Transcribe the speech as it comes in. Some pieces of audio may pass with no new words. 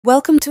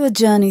Welcome to a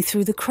journey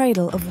through the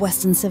cradle of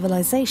Western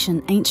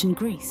civilization, ancient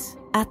Greece.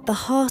 At the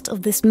heart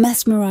of this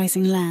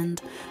mesmerizing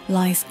land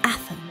lies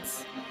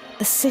Athens,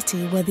 a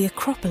city where the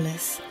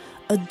Acropolis,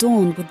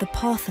 adorned with the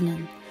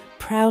Parthenon,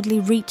 proudly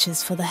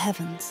reaches for the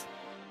heavens.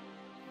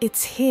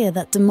 It's here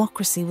that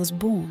democracy was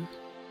born,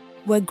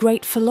 where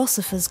great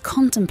philosophers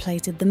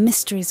contemplated the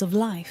mysteries of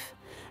life,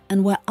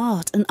 and where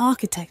art and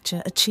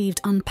architecture achieved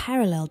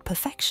unparalleled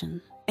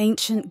perfection.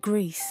 Ancient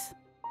Greece,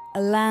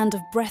 a land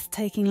of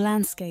breathtaking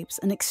landscapes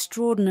and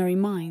extraordinary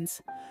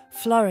minds,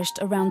 flourished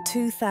around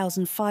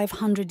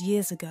 2,500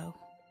 years ago.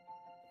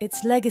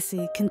 Its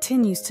legacy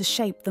continues to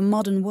shape the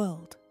modern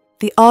world.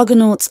 The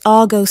Argonauts'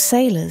 Argo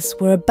sailors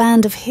were a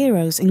band of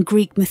heroes in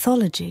Greek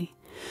mythology,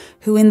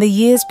 who in the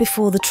years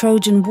before the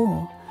Trojan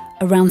War,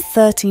 around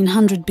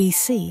 1300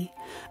 BC,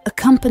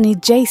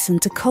 accompanied Jason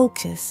to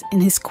Colchis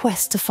in his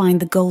quest to find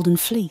the Golden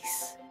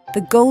Fleece.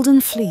 The Golden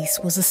Fleece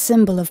was a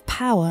symbol of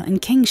power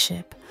and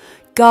kingship,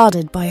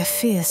 guarded by a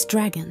fierce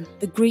dragon.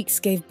 The Greeks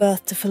gave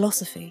birth to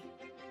philosophy.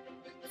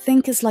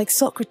 Thinkers like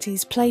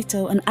Socrates,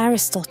 Plato, and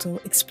Aristotle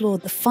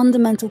explored the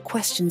fundamental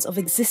questions of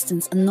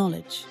existence and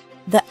knowledge.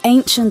 The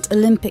ancient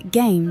Olympic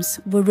Games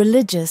were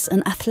religious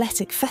and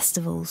athletic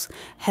festivals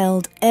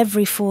held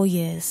every 4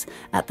 years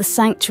at the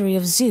sanctuary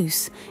of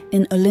Zeus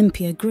in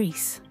Olympia,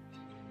 Greece.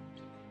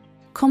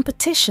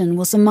 Competition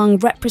was among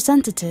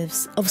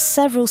representatives of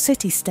several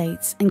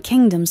city-states and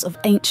kingdoms of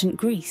ancient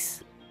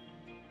Greece.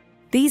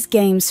 These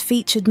games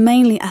featured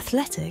mainly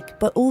athletic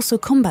but also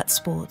combat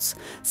sports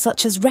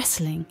such as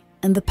wrestling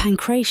and the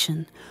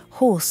pancration,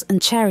 horse and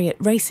chariot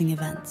racing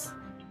events.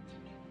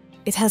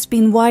 It has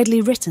been widely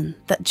written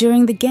that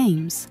during the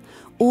Games,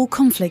 all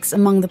conflicts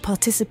among the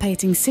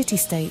participating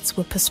city-states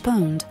were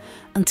postponed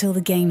until the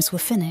Games were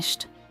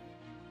finished.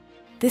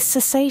 This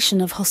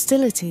cessation of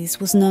hostilities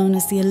was known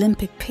as the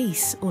Olympic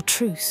peace or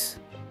truce.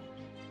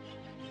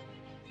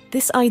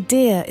 This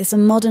idea is a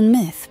modern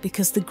myth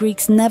because the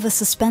Greeks never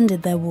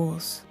suspended their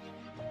wars.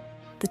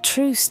 The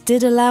truce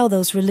did allow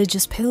those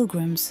religious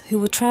pilgrims who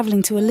were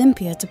travelling to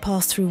Olympia to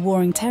pass through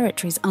warring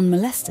territories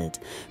unmolested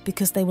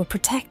because they were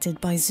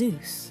protected by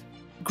Zeus.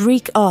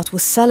 Greek art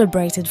was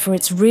celebrated for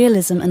its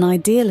realism and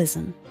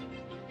idealism.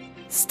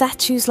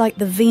 Statues like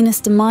the Venus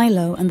de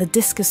Milo and the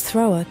discus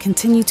thrower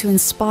continue to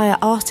inspire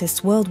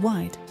artists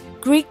worldwide.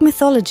 Greek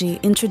mythology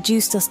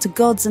introduced us to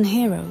gods and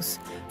heroes,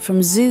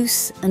 from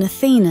Zeus and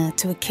Athena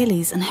to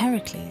Achilles and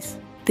Heracles.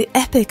 The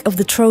epic of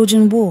the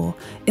Trojan War,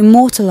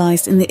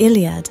 immortalized in the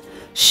Iliad,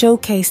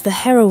 showcased the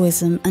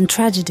heroism and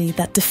tragedy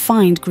that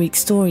defined Greek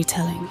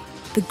storytelling.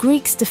 The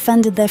Greeks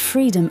defended their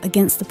freedom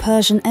against the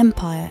Persian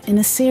Empire in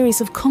a series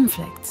of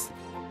conflicts,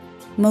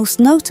 most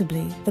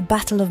notably the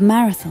Battle of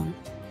Marathon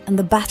and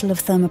the Battle of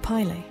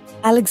Thermopylae.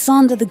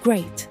 Alexander the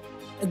Great,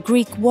 a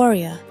Greek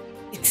warrior,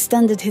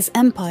 extended his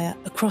empire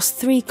across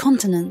 3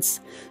 continents,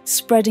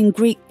 spreading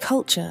Greek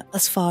culture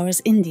as far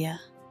as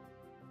India.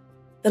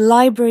 The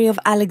Library of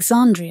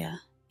Alexandria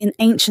in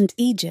ancient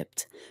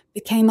Egypt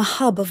became a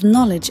hub of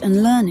knowledge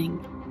and learning,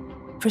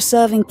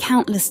 preserving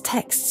countless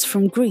texts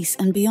from Greece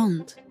and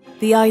beyond.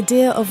 The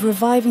idea of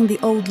reviving the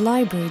old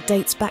library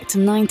dates back to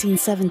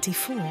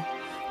 1974,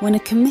 when a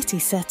committee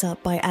set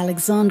up by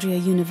Alexandria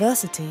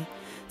University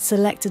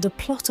selected a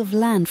plot of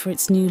land for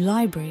its new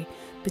library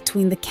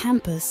between the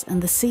campus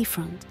and the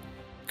seafront,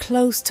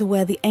 close to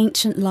where the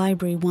ancient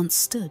library once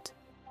stood.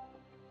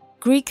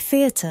 Greek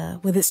theatre,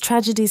 with its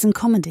tragedies and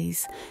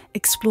comedies,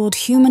 explored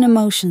human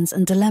emotions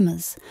and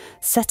dilemmas,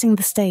 setting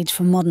the stage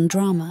for modern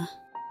drama.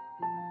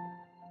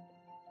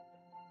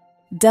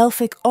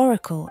 Delphic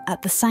oracle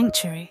at the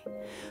sanctuary,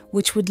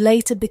 which would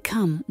later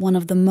become one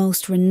of the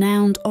most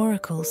renowned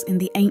oracles in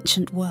the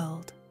ancient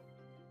world.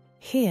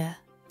 Here,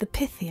 the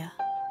Pythia,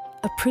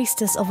 a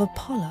priestess of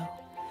Apollo,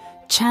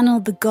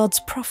 channeled the god's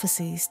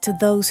prophecies to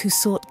those who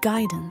sought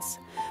guidance,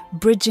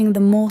 bridging the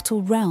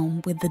mortal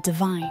realm with the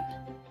divine.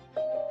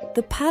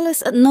 The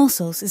palace at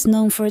Knossos is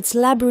known for its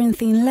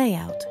labyrinthine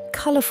layout,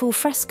 colourful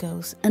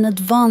frescoes, and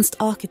advanced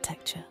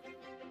architecture.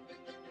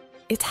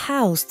 It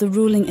housed the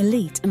ruling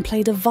elite and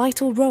played a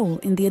vital role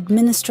in the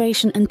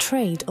administration and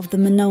trade of the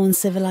Minoan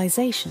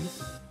civilization.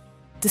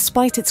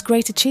 Despite its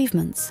great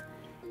achievements,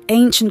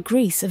 ancient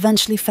Greece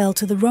eventually fell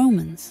to the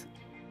Romans.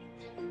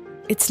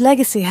 Its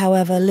legacy,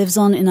 however, lives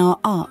on in our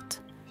art,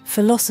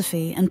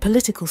 philosophy, and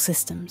political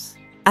systems.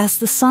 As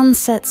the sun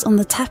sets on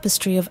the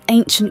tapestry of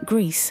ancient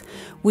Greece,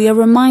 we are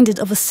reminded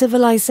of a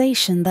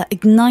civilization that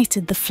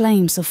ignited the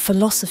flames of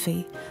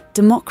philosophy,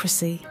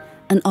 democracy,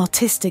 and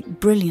artistic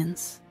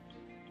brilliance.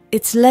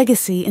 Its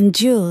legacy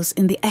endures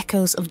in the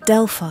echoes of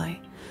Delphi,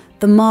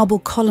 the marble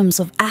columns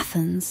of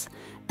Athens,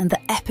 and the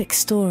epic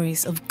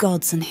stories of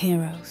gods and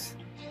heroes.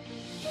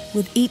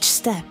 With each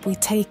step we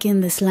take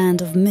in this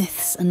land of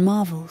myths and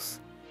marvels.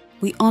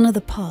 We honor the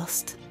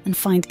past and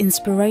find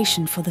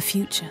inspiration for the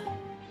future.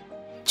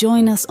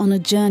 Join us on a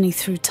journey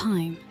through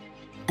time,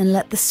 and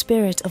let the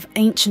spirit of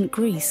ancient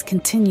Greece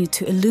continue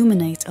to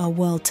illuminate our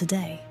world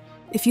today.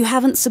 If you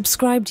haven't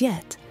subscribed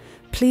yet,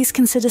 please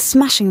consider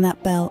smashing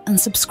that bell and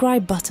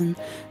subscribe button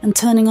and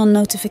turning on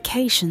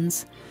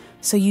notifications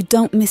so you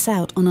don't miss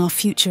out on our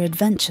future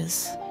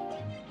adventures.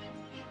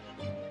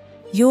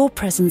 Your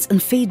presence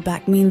and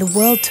feedback mean the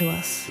world to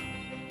us,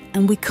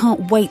 and we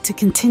can't wait to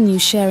continue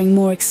sharing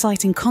more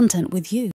exciting content with you.